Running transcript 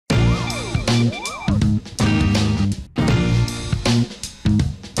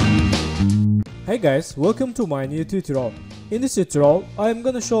Hey guys, welcome to my new tutorial. In this tutorial, I am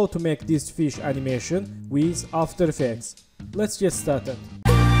gonna show to make this fish animation with After Effects. Let's get started.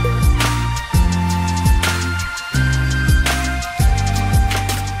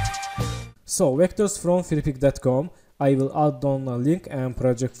 So, vectors from freepik.com. I will add on a link and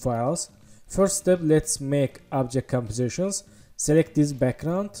project files. First step, let's make object compositions. Select this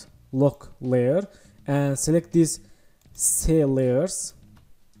background, lock layer, and select these C layers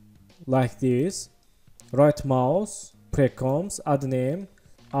like this. Right mouse, precoms, add name,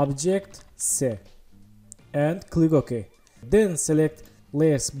 object C, and click OK. Then select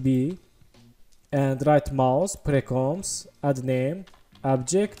layers B and right mouse, precoms, add name,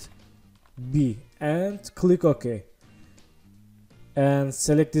 object B, and click OK. And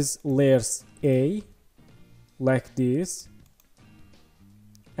select this layers A like this,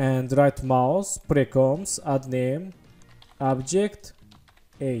 and right mouse, precoms, add name, object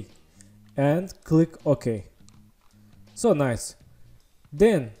A, and click OK. So nice.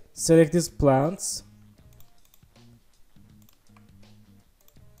 Then select these plants,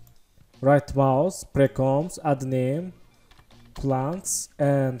 right mouse, precoms, add name, plants,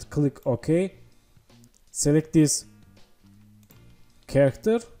 and click OK. Select this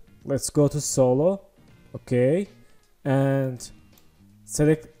character, let's go to solo, OK, and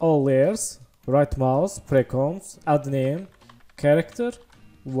select all layers, right mouse, precoms, add name, character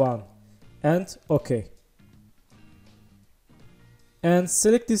 1, and OK. And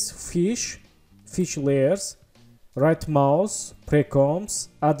select this fish layers, right mouse, precoms,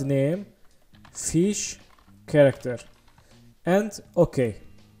 add name, fish character, and OK.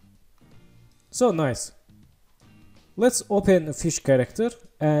 So nice. Let's open a fish character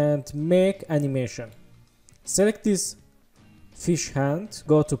and make animation. Select this fish hand,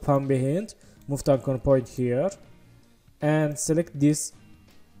 go to palm behind, move to anchor point here, and select this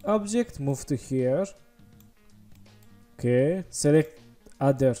object, move to here. Okay, select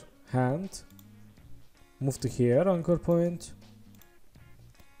other hand, move to here, anchor point,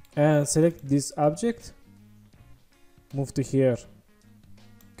 and select this object, move to here.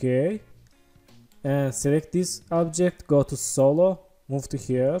 Okay, and select this object, go to solo, move to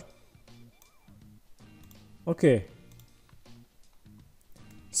here. Okay,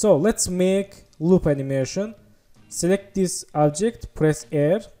 so let's make loop animation. Select this object, press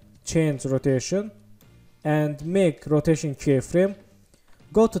R, change rotation, and make rotation keyframe.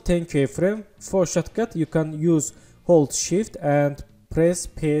 Go to 10 keyframe. For shortcut, you can use hold shift and press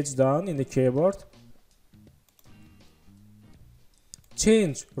page down in the keyboard.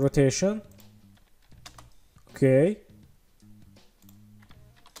 Change rotation. Okay.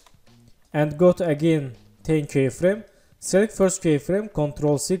 And go to again 10 keyframe. Select first keyframe,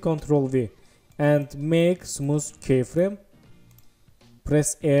 Ctrl C, Ctrl V, and make smooth keyframe.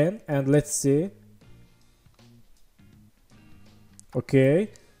 Press N and let's see. Okay.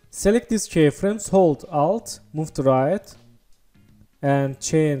 Select these keyframes, hold Alt, move to right, and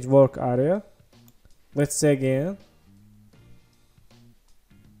change work area. Let's see again.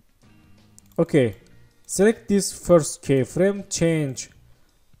 Okay. Select this first keyframe, change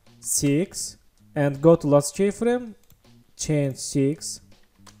 6, and go to last keyframe, change 6.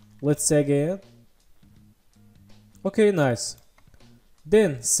 Let's say again. Okay, nice.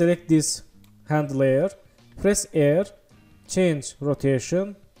 Then select this hand layer, press R, change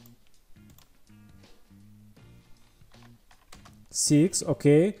rotation 6.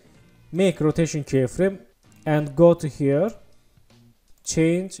 Okay, make rotation keyframe and go to here,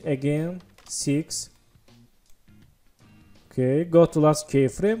 change again 6. Okay, go to last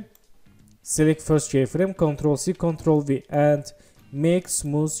keyframe, select first keyframe, Ctrl C, Ctrl V, and make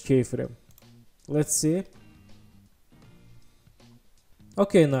smooth keyframe. Let's see.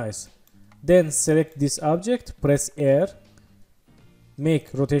 Okay, nice. Then select this object, press R,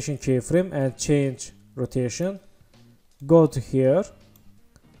 make rotation keyframe and change rotation. Go to here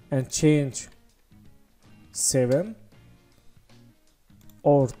and change 7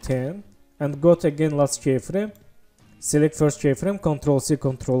 or 10, and go to again last keyframe. Select first keyframe, Ctrl C,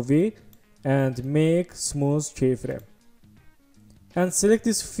 Ctrl V, and make smooth keyframe. And select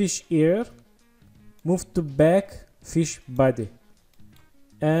this fish ear, move to back fish body,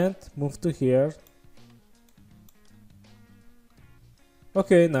 and move to here.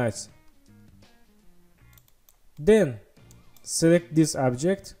 Okay, nice. Then select this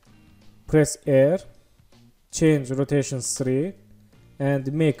object, press R, change rotation 3,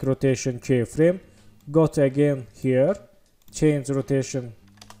 and make rotation keyframe. Go to again here, change rotation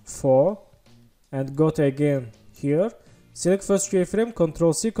 4, and go to again here. Select first keyframe,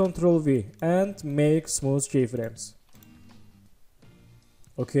 Ctrl C, Ctrl V, and make smooth keyframes.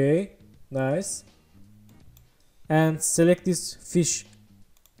 Okay, Nice. And select this fish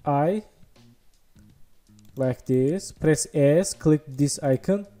eye like this. Press S, click this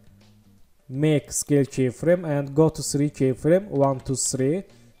icon, make scale keyframe and go to 3 keyframe, 1 to 3,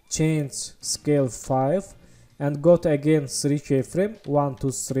 change scale 5 and go to again 3 keyframe, 1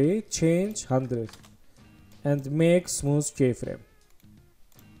 to 3, change 100 and make smooth keyframe.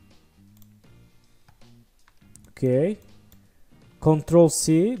 Okay, Control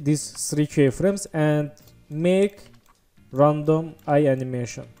C these 3 keyframes and make random eye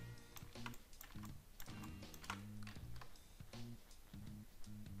animation.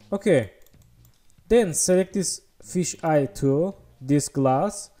 Okay, then select this fish eye to this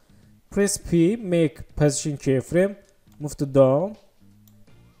glass, press P, make position keyframe, move to down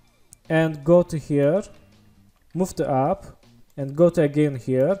and go to here, move to up and go to again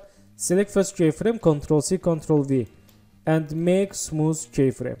here, select first keyframe, Control C, Control V and make smooth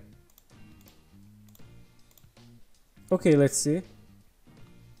keyframe. Okay, let's see.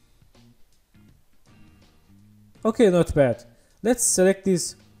 Okay, not bad. Let's select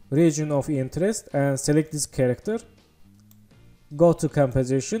this region of interest and select this character. Go to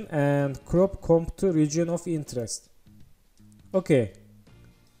composition and crop comp to region of interest. Okay,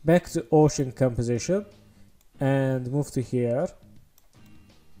 back to ocean composition and move to here.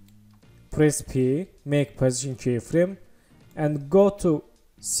 Press P, make position keyframe and go to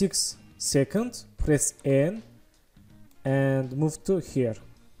 6 seconds, press N and move to here.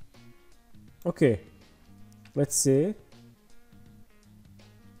 Okay, let's see.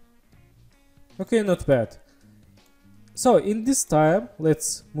 Okay, not bad. So in this time,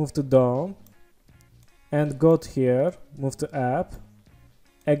 let's move to down and go to here, move to up,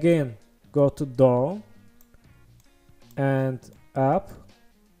 again go to down and up.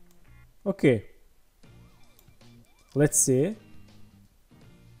 Okay, let's see.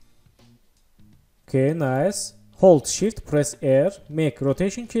 Okay, nice. Hold shift, press R, make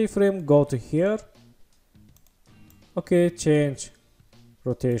rotation keyframe, go to here. Okay, change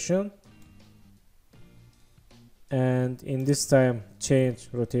rotation and in this time change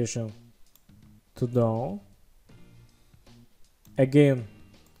rotation to down, again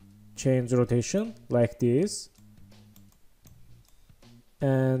change rotation like this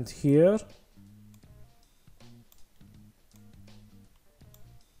and here.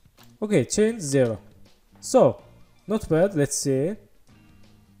 Okay, change 0. So not bad. Let's see.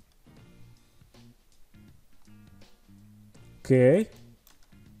 Okay,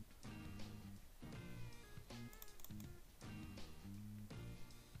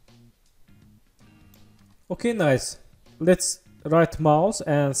 okay, nice. Let's right mouse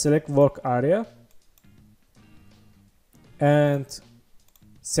and select work area and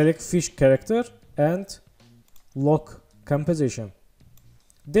select fish character and lock composition.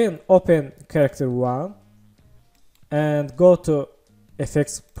 Then open character 1 and go to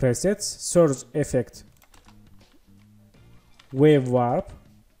effects presets, search effect wave warp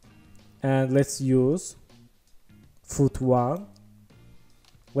and let's use foot 1.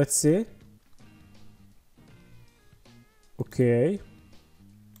 Let's see. Okay,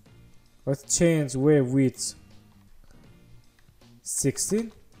 let's change wave width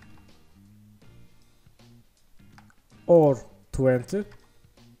 16 or 20.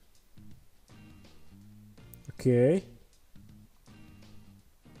 Okay,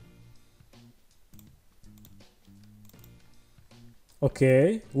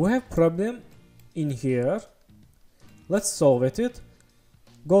 okay, we have problem in here. Let's solve it.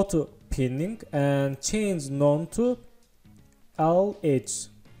 Go to pinning and change none to all edge.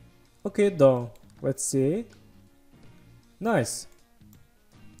 Okay, done. Let's see. Nice.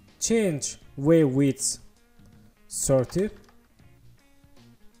 Change wave width 30.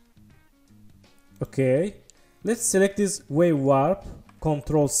 Okay, let's select this wave warp,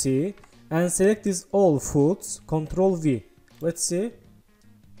 Control C and select this all foots, Control V. Let's see.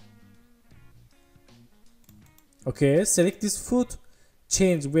 Okay, select this foot,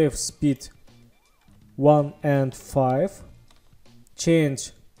 change wave speed 1 and 5,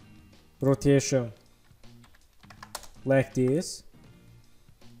 change rotation like this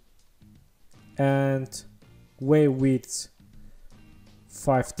and wave width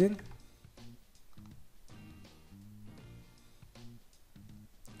 15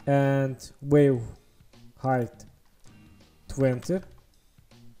 and wave height 20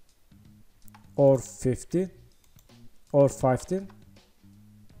 or 50 or 15.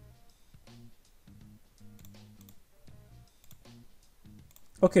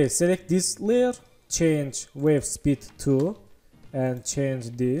 Okay, select this layer, change wave speed 2 and change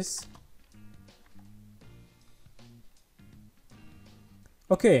this.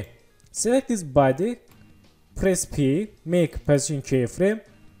 Okay, Select this body, press P, make position keyframe,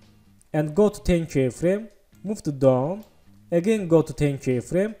 and go to 10 keyframe, move to down, again go to 10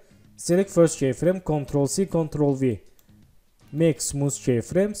 keyframe, select first keyframe, Ctrl C, Ctrl V, make smooth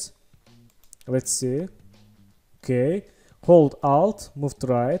keyframes. Let's see. Okay, hold Alt, move to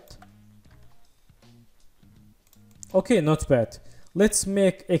right. Okay, not bad. Let's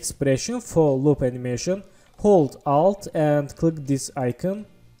make expression for loop animation. Hold Alt and click this icon,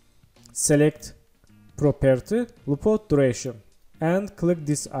 select property, loop out duration, and click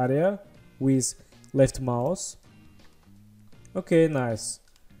this area with left mouse. Okay, nice.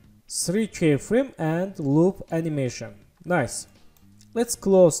 3 keyframe and loop animation. Nice. Let's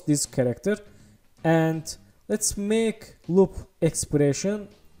close this character and let's make loop expression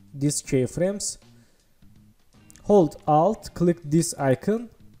these keyframes. Hold Alt, click this icon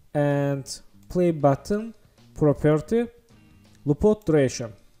and play button, property, loop out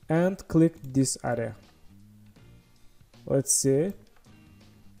duration, and click this area. Let's see.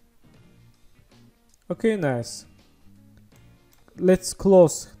 Okay, nice. Let's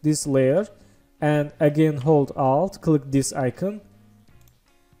close this layer and again hold Alt, click this icon,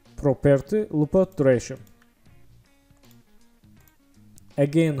 property, loop out duration.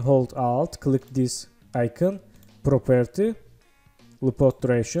 Again hold Alt, click this icon, property, loop out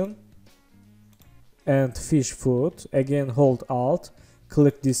duration, and fish food. Again hold Alt,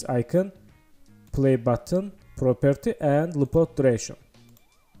 click this icon, play button, property, and loop out duration,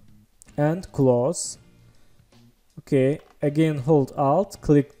 and close. Okay, again hold Alt,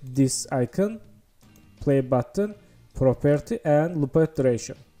 click this icon, play button, property, and loop out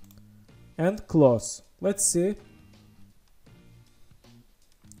duration, and close. Let's see.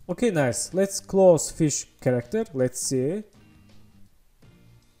 Okay, nice. Let's close fish character. Let's see.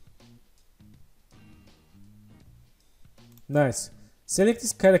 Nice. Select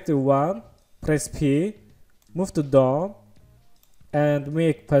this character 1, press P, move to down, and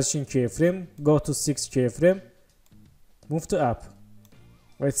make position keyframe. Go to 6 keyframe, move to up.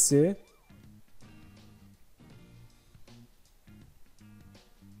 Let's see.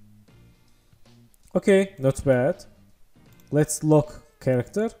 Okay, not bad. Let's lock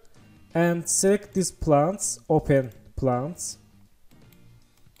character and select these plants, open plants.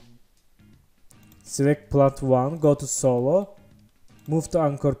 Select plant 1, go to solo, move to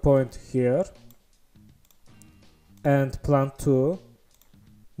anchor point here, and plant 2,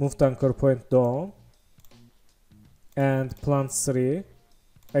 move to anchor point down, and plant 3,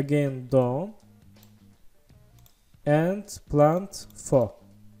 again down, and plant 4.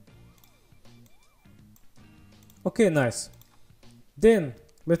 Okay, nice. Then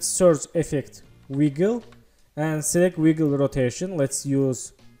let's search effect wiggle and select wiggle rotation. Let's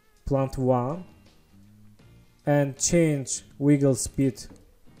use plant 1 and change wiggle speed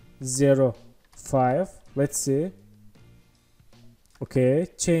 0.5. Let's see. Okay,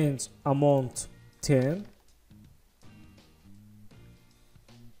 change amount 10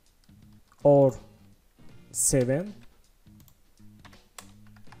 or 7.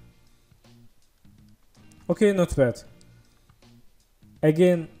 Okay, not bad.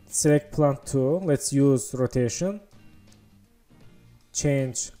 Again select plant 2, let's use rotation,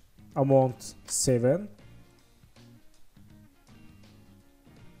 change amount 7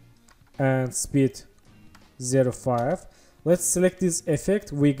 and speed 0.5. Let's select this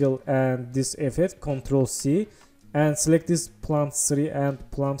effect wiggle and this effect, Ctrl C, and select this plant 3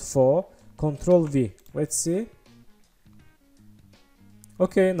 and plant 4, Ctrl V. Let's see.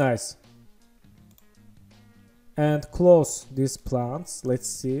 Okay, nice. And close these plants. Let's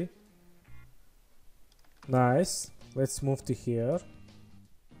see. Nice. Let's move to here.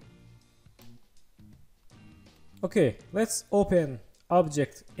 Okay, let's open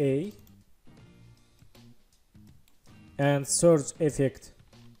object A and search effect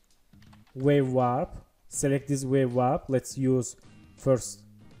wave warp. Select this wave warp. Let's use first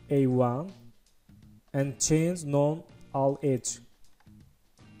A1 and change non all edge.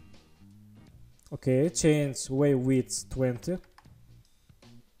 Okay, change wave width 20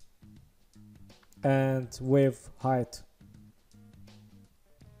 and wave height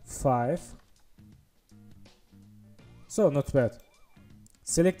 5. So not bad.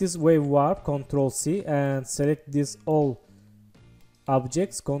 Select this wave warp, Ctrl C, and select this all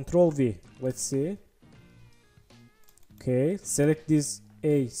objects, Ctrl V. Let's see. Okay, select this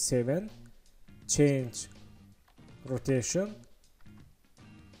A7, change rotation,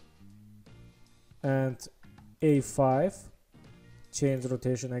 and A5, change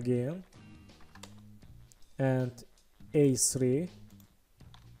rotation again, and A3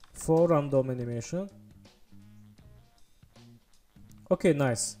 for random animation. Okay,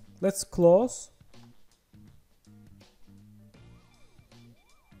 nice. let's close.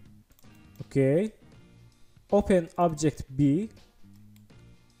 Okay, open object B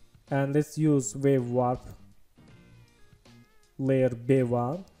and let's use wave warp layer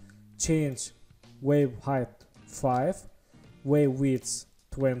B1, change wave height 5, wave width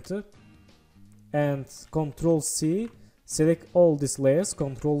 20, and Ctrl C, select all these layers,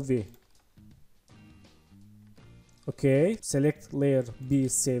 Ctrl V. Okay, select layer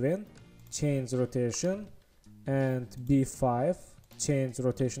B7, change rotation, and B5, change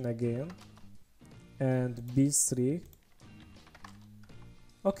rotation again, and B3.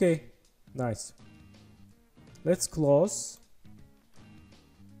 Okay, nice. Let's close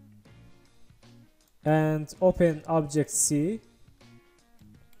and open object C.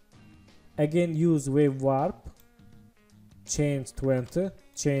 Again use wave warp, change 20,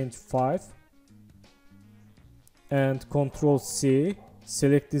 change 5, and Ctrl C,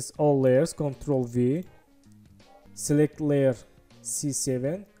 select these all layers, Ctrl V, select layer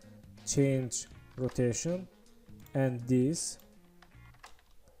C7, change rotation, and this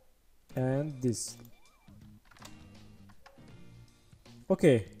and this.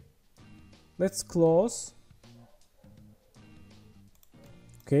 Okay, let's close.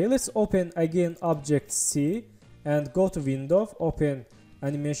 Okay, let's open again object C and go to window, open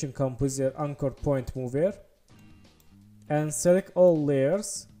animation composer anchor point mover and select all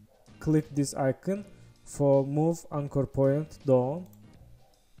layers, click this icon for move anchor point down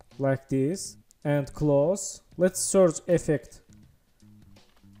like this and close. Let's search effect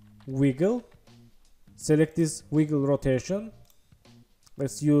wiggle, select this wiggle rotation,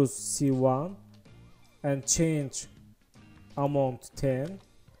 let's use C1 and change amount 10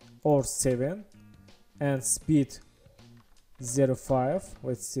 or 7 and speed 0.5.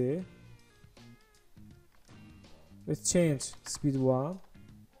 let's see, let's change speed 1.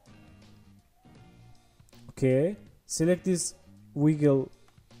 Okay, select this wiggle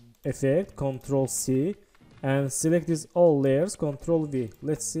effect, Ctrl C, and select these all layers, Ctrl V.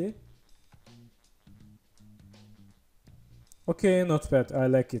 Let's see. Okay, not bad, I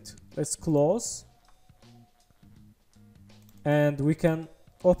like it. Let's close and we can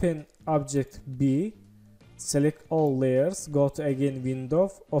open object B, select all layers, go to again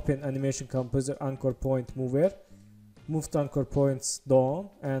window, open animation composer anchor point mover, move the anchor points down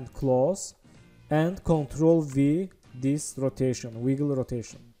and close, and Ctrl V this rotation, wiggle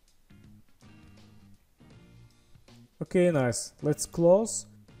rotation. Okay, nice. Let's close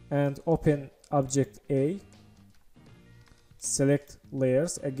and open object A, select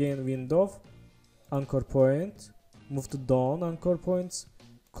layers, again window, anchor point, move to down anchor points,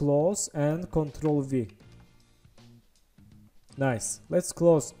 close, and Ctrl V. Nice. Let's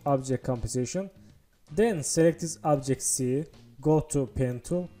close object composition. Then select this object C, go to pen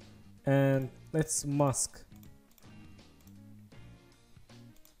tool and let's mask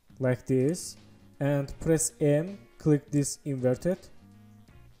like this and press M, click this inverted.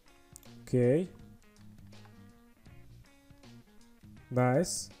 Okay,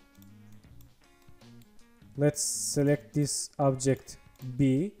 nice. Let's select this object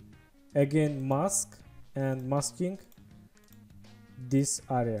B, again mask and masking this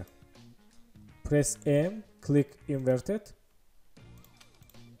area, press M, click inverted.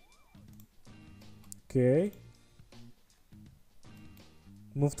 Okay,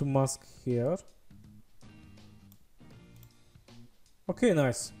 move to mask here. Okay,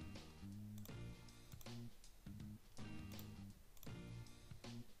 nice.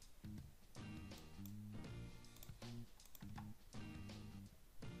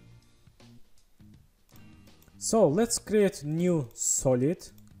 So let's create new solid,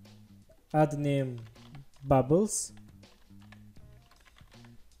 add name bubbles,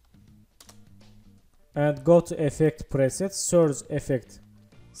 and go to effect preset, search effect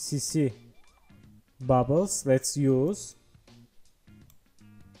CC bubbles, let's use,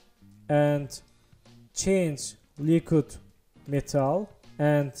 and change liquid metal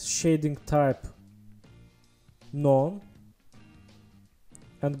and shading type none,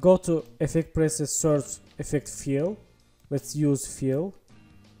 and go to effect preset, search effect fill, let's use fill,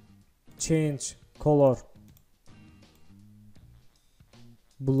 change color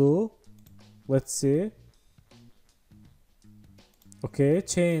blue, let's see. Okay,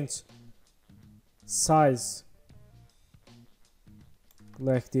 change size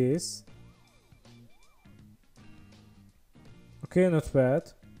like this. Okay, not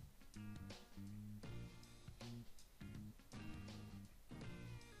bad.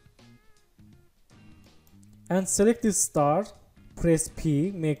 And select this star, press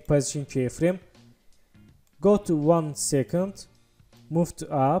P, make position keyframe, go to 1 second, move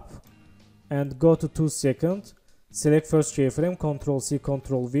to up and go to 2 seconds. Select first keyframe, Ctrl C,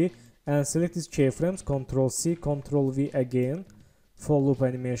 Ctrl V, and select these keyframes, Ctrl C, Ctrl V again. For loop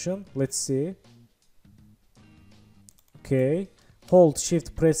animation. Let's see. Okay. Hold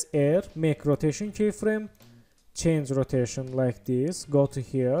Shift, press R, make rotation keyframe, change rotation like this. Go to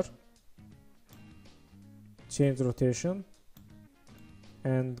here, change rotation,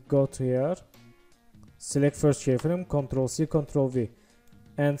 and go to here. Select first keyframe, Ctrl C, Ctrl V,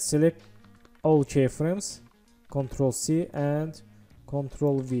 and select all keyframes, Ctrl C and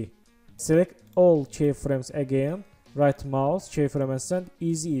Ctrl V. Select all keyframes again, right mouse, keyframe ascend,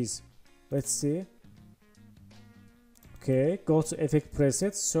 easy ease. Let's see. Okay, go to effect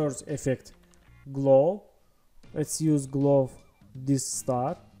presets, search effect, glow. Let's use glow this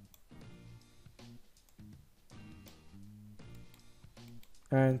star.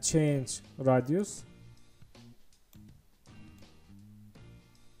 And change radius.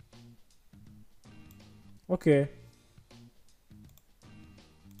 Okay.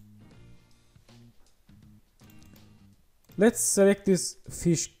 Let's select this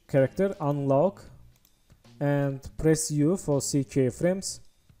fish character, unlock, and press U for C keyframes.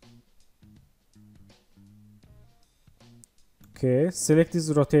 Okay, select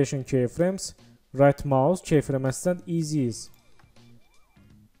these rotation keyframes, right mouse, keyframe ascend, easy ease.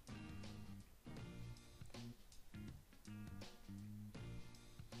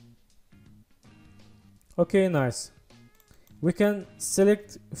 Okay, nice. We can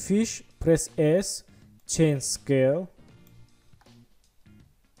select fish, press S, change scale.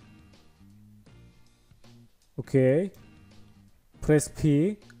 Okay, press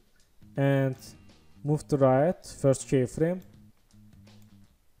P and move to right, first keyframe.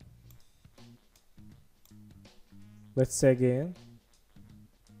 Let's say again.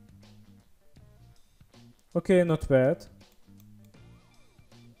 Okay, not bad.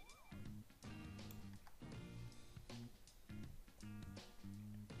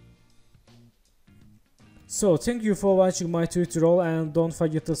 So thank you for watching my tutorial, and don't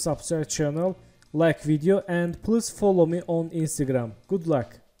forget to subscribe channel, like video, and please follow me on Instagram. Good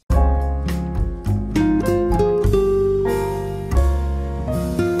luck.